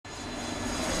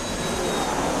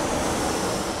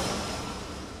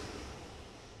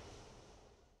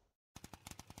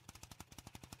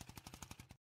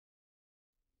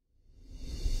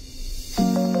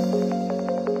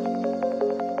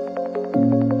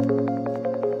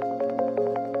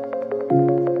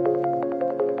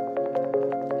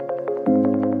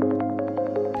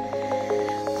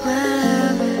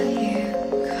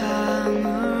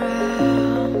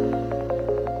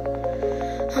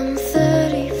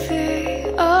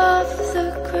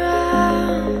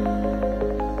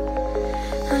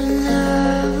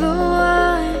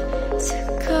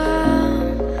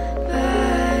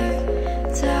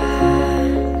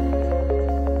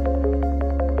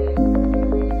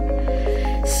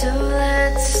So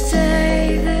let's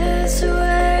stay this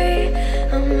way.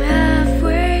 I'm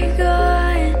halfway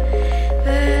gone,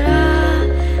 but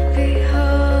I'll be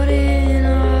holding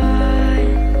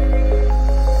on.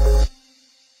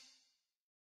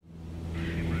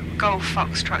 Golf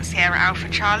Foxtrot Sierra Alpha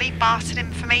Charlie, Barton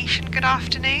information, good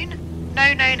afternoon.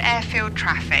 No known airfield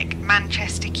traffic,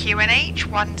 Manchester QNH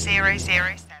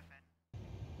 1007.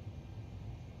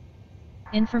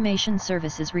 Information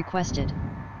services requested.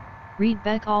 Read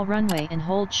back all runway and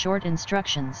hold short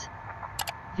instructions.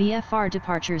 VFR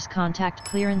departures contact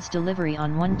clearance delivery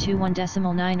on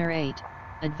 121.9 or 8.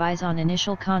 Advise on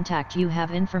initial contact you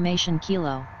have information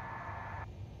kilo.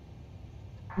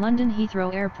 London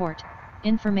Heathrow Airport,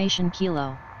 information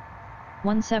kilo.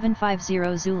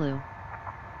 1750 Zulu.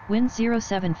 Wind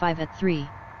 075 at 3.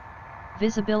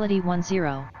 Visibility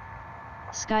 10.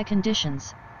 Sky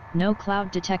conditions, no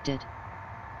cloud detected.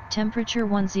 Temperature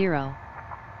 10.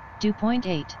 Dew point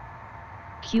 8.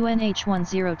 QNH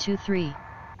 1023.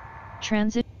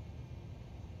 Transit.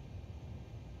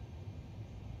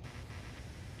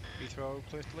 Heathrow,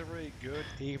 clear delivery, good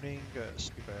evening,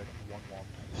 Speedbird 11,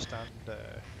 stand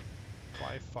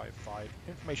 555,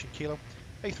 information kilo,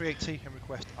 A380 and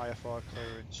request IFR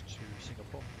clearance to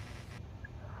Singapore.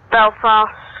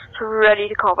 Belfast, ready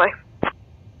to copy.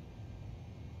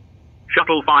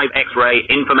 Shuttle 5 X-ray,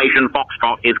 information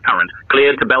Foxtrot is current.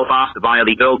 Cleared to Belfast via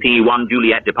the Earl T1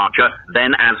 Juliet departure,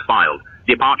 then as filed.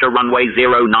 Departure runway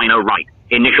 090 right.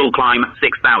 Initial climb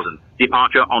 6,000.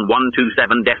 Departure on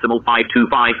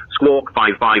 127.525, squawk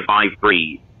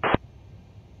 5553.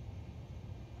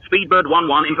 Speedbird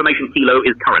 11, information kilo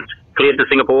is current. Cleared to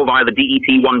Singapore via the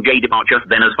DET1J departure,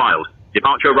 then as filed.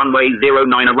 Departure runway 09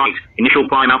 right. Initial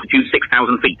climb altitude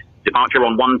 6,000 feet. Departure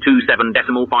on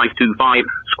 127.525,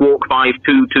 squawk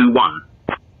 5221.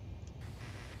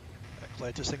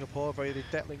 Cleared to Singapore via the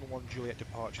Detling 1 Juliet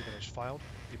departure, then as filed.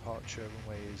 Departure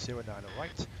runway 09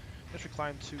 right. Initial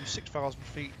climb to 6,000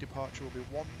 feet. Departure will be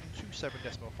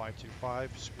 127.525,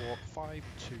 squawk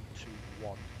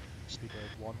 5221.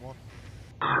 Speedbird 11.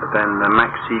 Then the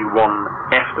Maxi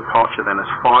 1F departure, then as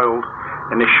filed.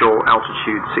 Initial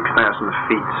altitude 6,000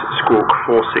 feet, squawk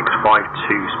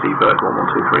 4652, Speedbird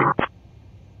 1123.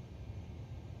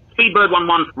 Speedbird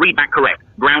 11, read back correct.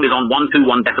 Ground is on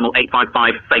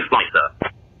 121.855, safe flight, sir.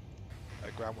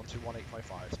 Ground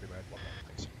 121.855, Speedbird 11,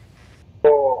 thanks.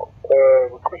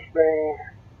 Requesting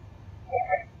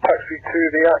taxi to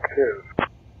the active.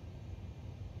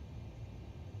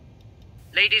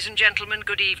 Ladies and gentlemen,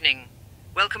 good evening.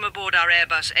 Welcome aboard our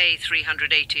Airbus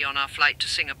A380 on our flight to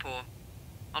Singapore.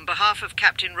 On behalf of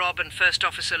Captain Rob and First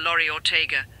Officer Laurie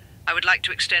Ortega, I would like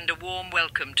to extend a warm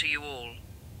welcome to you all.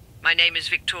 My name is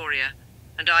Victoria,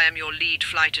 and I am your lead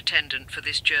flight attendant for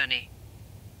this journey.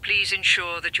 Please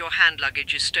ensure that your hand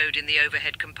luggage is stowed in the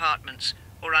overhead compartments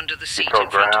or under the seat in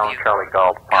front of you.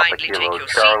 Kindly take your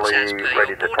seats as per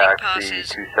your boarding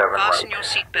passes, fasten your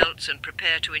seat belts and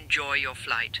prepare to enjoy your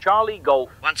flight. Charlie Golf,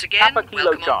 Once again, Papa Kilo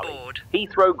welcome Charlie, on board.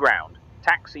 Heathrow ground,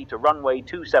 taxi to runway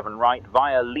 27 right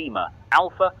via Lima,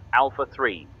 Alpha, Alpha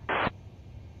 3.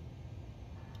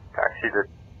 Taxi to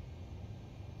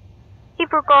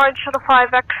Keep regard, Shuttle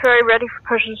 5 X-ray, ready for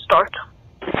push and start.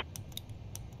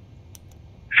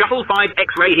 Shuttle 5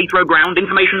 X-ray Heathrow ground,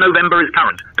 information November is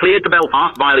current. Cleared to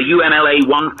Belfast via the UMLA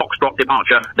 1 Foxtrot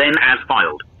departure, then as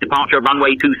filed. Departure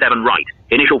runway 27 right.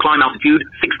 Initial climb altitude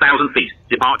 6,000 feet.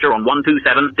 Departure on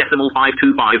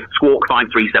 127.525, squawk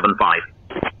 5375.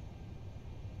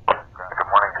 Good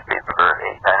morning, Speedbird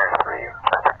 893,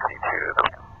 taxi to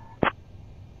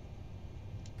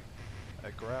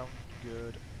the Ground,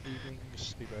 good evening,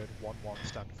 Speedbird 11,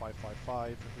 stand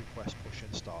 555, request push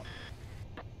and start.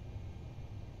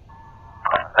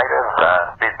 Negative,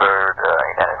 Speedbird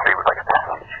 893 would like a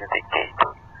taxi to the gate.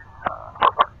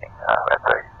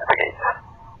 At the gate.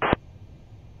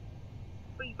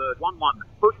 Speedbird 11,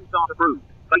 push and start approved.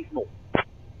 Face north.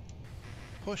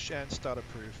 Push and start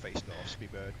approved, face north,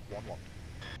 Speedbird 11.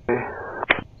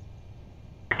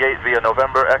 Gate via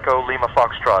November Echo Lima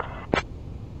Foxtrot.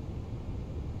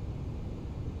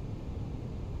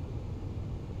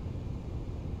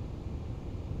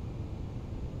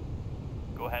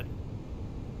 Go ahead.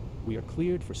 We are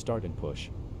cleared for start and push.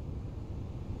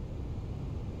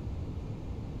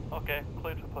 Okay,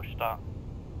 cleared for push start.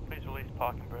 Please release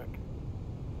parking brake.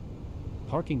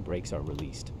 Parking brakes are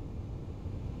released.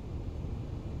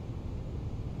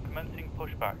 Commencing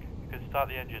pushback. You can start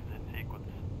the engines in sequence.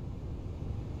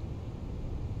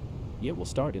 It will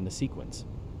start in the sequence.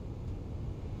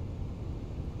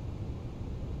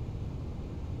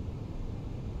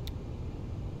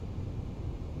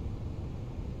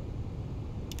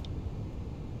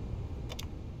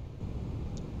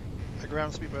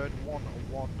 ground, Speedbird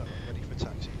 1-1, ready for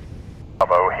taxi.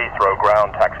 Bravo, Heathrow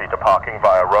ground, taxi to parking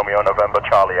via Romeo November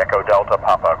Charlie Echo Delta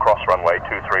Papa, cross runway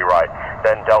 23 right,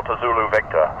 then Delta Zulu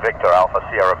Victor, Victor Alpha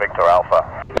Sierra Victor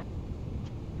Alpha.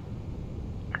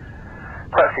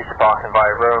 Taxi to parking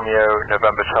via Romeo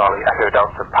November Charlie Echo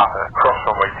Delta Papa, cross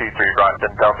runway 23 right,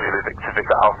 then Delta Zulu Victor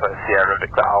Victor Alpha Sierra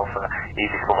Victor Alpha,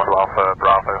 easy for model Alpha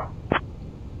Bravo.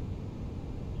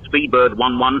 Speedbird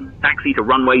 1-1, taxi to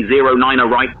runway 09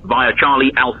 right via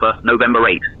Charlie Alpha November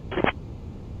 8.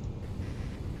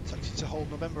 Taxi to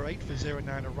hold November 8 for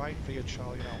 09 right via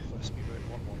Charlie Alpha, Speedbird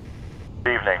 1-1.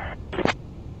 Evening.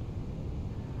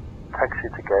 Taxi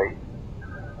to gate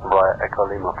via Echo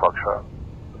Lima Foxtrot.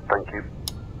 Thank you.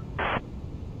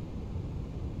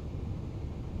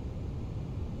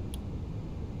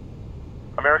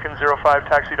 American 05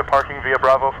 taxi to parking via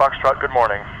Bravo Foxtrot, good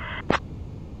morning.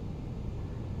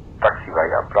 Taxi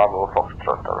via Bravo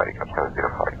Foxtrot, American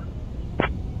 705.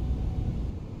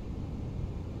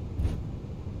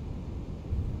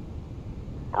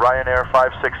 Ryanair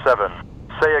 567.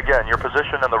 Say again your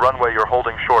position and the runway you're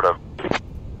holding short of.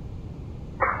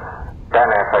 Ryanair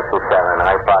 567,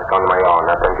 I park on my own.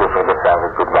 Thank you for the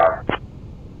service. Goodbye.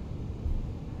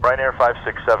 Ryanair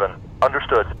 567.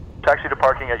 Understood. Taxi to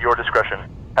parking at your discretion.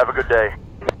 Have a good day.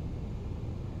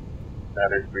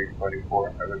 That is 324.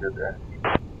 Have a good day.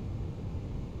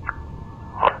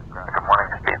 Good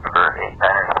morning, Speedbird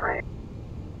 893.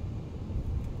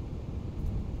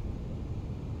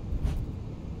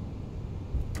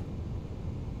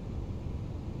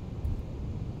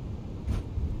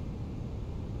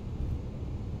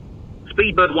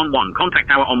 Speedbird 1-1, contact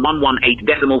tower on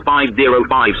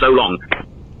 118.505, so long.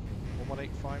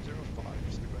 118.505,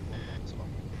 Speedbird 1-1, so long.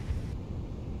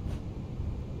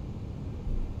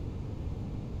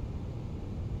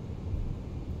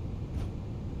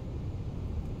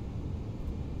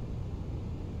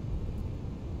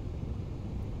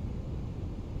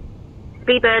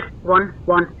 Speedbird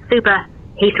 1-1, super,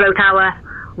 Heathrow Tower,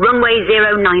 runway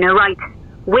 090 right,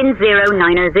 wind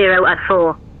 090 at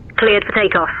 4, cleared for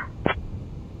takeoff.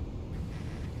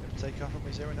 Take off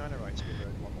runway 09 right,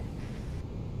 Speedbird 1-1.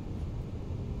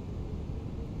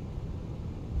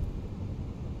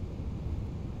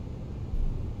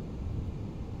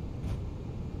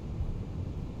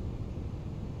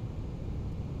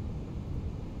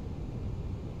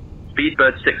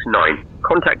 Speedbird 69,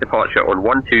 contact departure on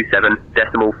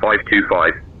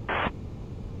 127.525.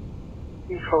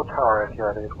 Heathrow Tower,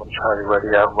 Echo 1 Charlie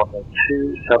ready out, runway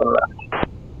 27 left.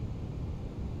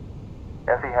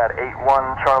 Etihad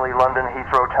 81 Charlie London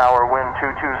Heathrow Tower, wind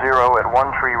 220 at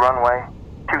 1 tree runway,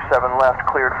 27 left,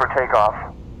 cleared for takeoff.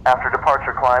 After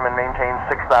departure climb and maintain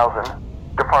 6,000.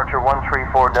 Departure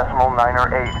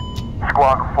 134.908.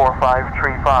 Squawk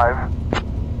 4535.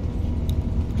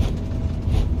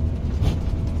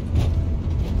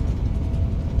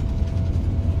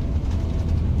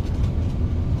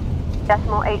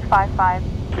 Decimal 855.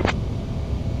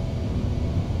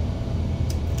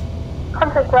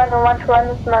 Contact ground on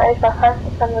 121, decimal 855,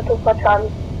 602 for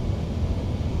Charlie.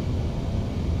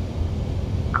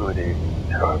 Good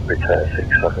evening, Tower British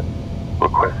 67.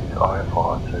 Requesting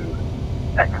IFR to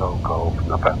Echo Golf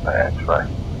November X-ray.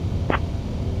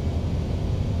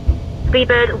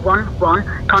 Speedbird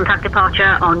 1-1, contact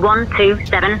departure on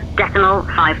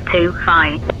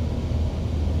 127.525.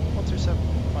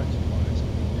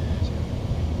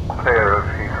 127.525. Clear of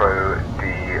Heathrow D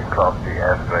Class D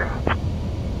airspace.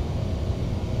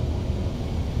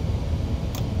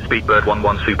 Speedbird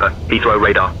 1-1 super, Heathrow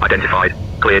radar identified,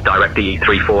 cleared direct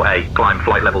DE34A, climb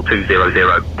flight level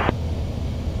 200.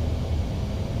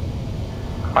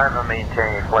 Climb and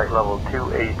maintain flight level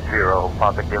 280,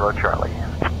 Papa Kilo Charlie.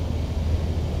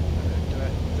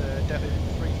 Delta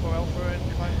 34 Alpha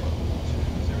and climb level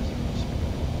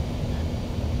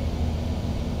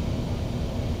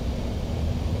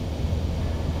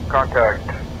 200. Contact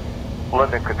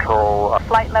London Control.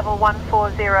 Flight level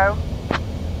 140.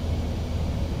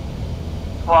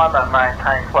 Climb and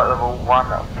maintain flight level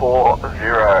 140,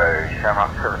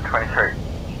 Shamrock 723.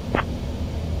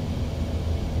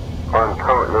 I'm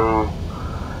currently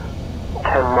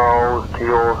 10 miles to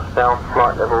your south,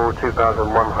 flight level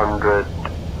 2100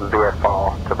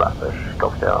 VFR to Blackfish,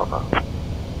 Golf Sierra Alpha.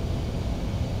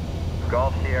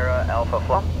 Golf Sierra Alpha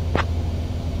flight.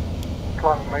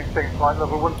 Climb and maintain flight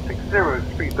level 160,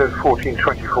 Speedbird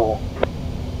 1424.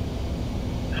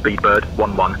 Speedbird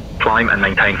 1-1, climb and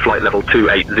maintain flight level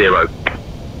 280. Climb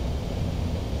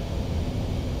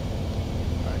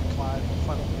flight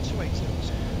level 280.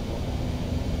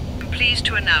 I'm pleased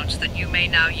to announce that you may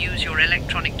now use your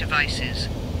electronic devices.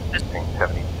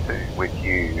 72, with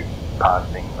you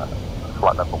passing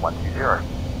flight level 120.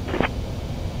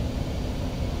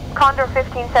 Condor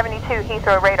 1572,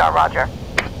 Heathrow radar, roger.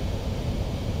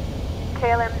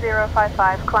 KLM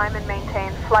 055, climb and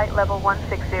maintain flight level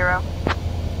 160. KLM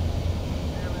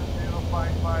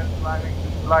 055, climbing to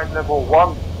flight level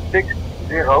 160.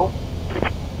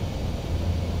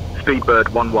 Speedbird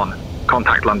 11,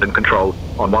 contact London Control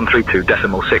on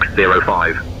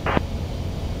 132.605.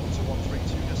 So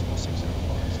 132.605.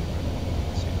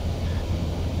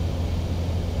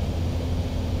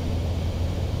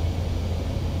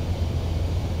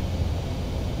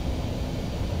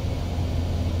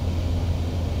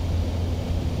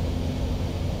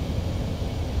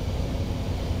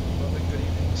 London, good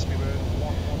evening. Speedbird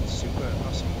 11 Super,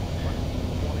 passing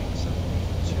warning 7,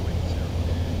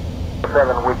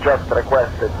 we just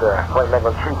requested flight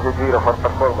level 330 for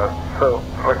performance, so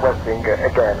requesting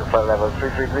again flight level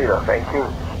 330, thank you.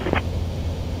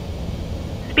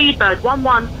 Speedbird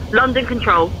 11, London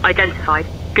Control, identified.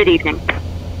 Good evening.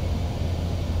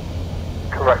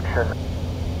 Correction.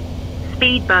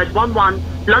 Speedbird 11,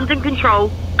 London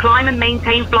Control, climb and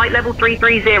maintain flight level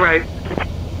 330.